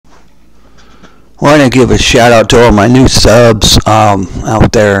Want to give a shout out to all my new subs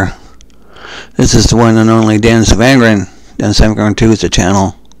out there. This is the one and only Dan Savangren. Dan Savangren 2 is the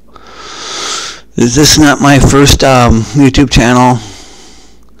channel. This is not my first YouTube channel.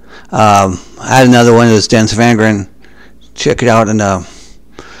 I had another one that's Dan Savangren. Check it out and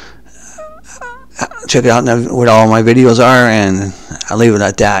what all my videos are, and I'll leave it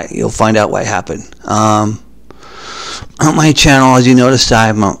at that. You'll find out what happened. On my channel, as you noticed,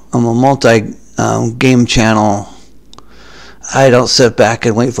 I'm a multi-game channel. I don't sit back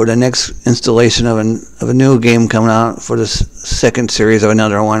and wait for the next installation of a new game coming out for the second series of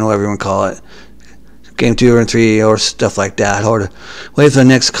another one, whatever you want to call it, game 2 or 3 or stuff like that, or to wait for the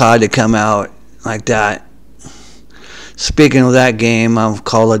next COD to come out like that. Speaking of that game,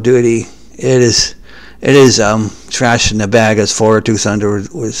 Call of Duty, it is trash in the bag, as Forward 2 Thunder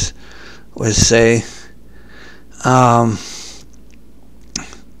would say.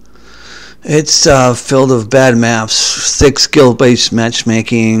 It's filled with bad maps, thick skill-based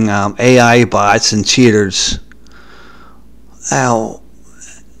matchmaking, AI bots, and cheaters. Ow.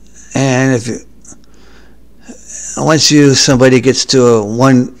 And once somebody gets to a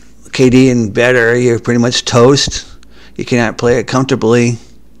 1 KD and better, you're pretty much toast. You cannot play it comfortably.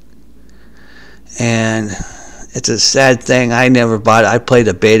 And it's a sad thing. I never bought it. I played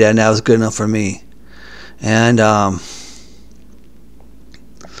the beta, and that was good enough for me. And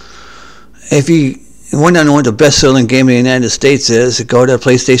if you want to know what the best-selling game in the United States is, go to the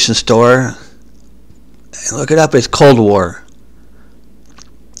PlayStation Store and look it up. It's Cold War.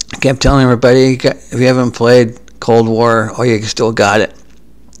 I kept telling everybody, if you haven't played Cold War, oh, you still got it.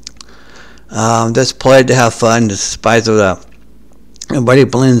 Just play it to have fun, despite everybody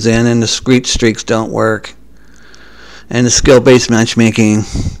blends in, and the streaks don't work, and the skill-based matchmaking.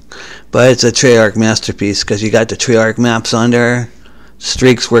 But it's a Treyarch masterpiece, because you got the Treyarch maps on there.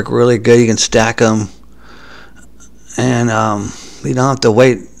 Streaks work really good. You can stack them, and you don't have to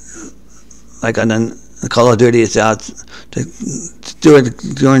wait like on the Call of Duty. It's out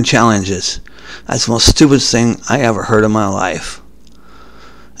doing challenges. That's the most stupidest thing I ever heard in my life.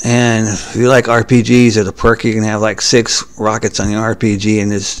 And if you like RPGs, there's a perk you can have like 6 rockets on your RPG,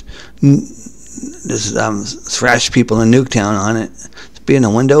 and just thrash people in Nuketown on it. Just be in a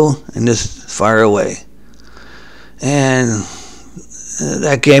window and just fire away. And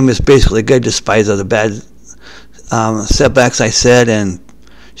that game is basically good despite of the bad setbacks I said. And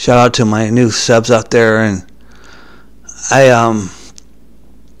shout out to my new subs out there. And I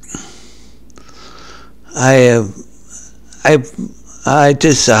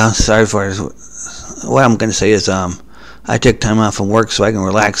just sorry for it. What I'm going to say is I take time off from work so I can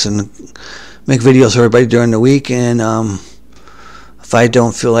relax and make videos for everybody during the week. And if I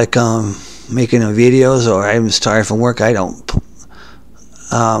don't feel like making the videos, or I'm just tired from work, I don't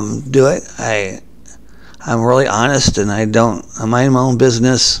do it. I'm really honest, and I mind my own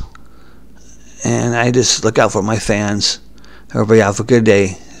business, and I just look out for my fans. Everybody have a good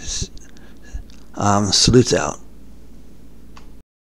day. Salutes out.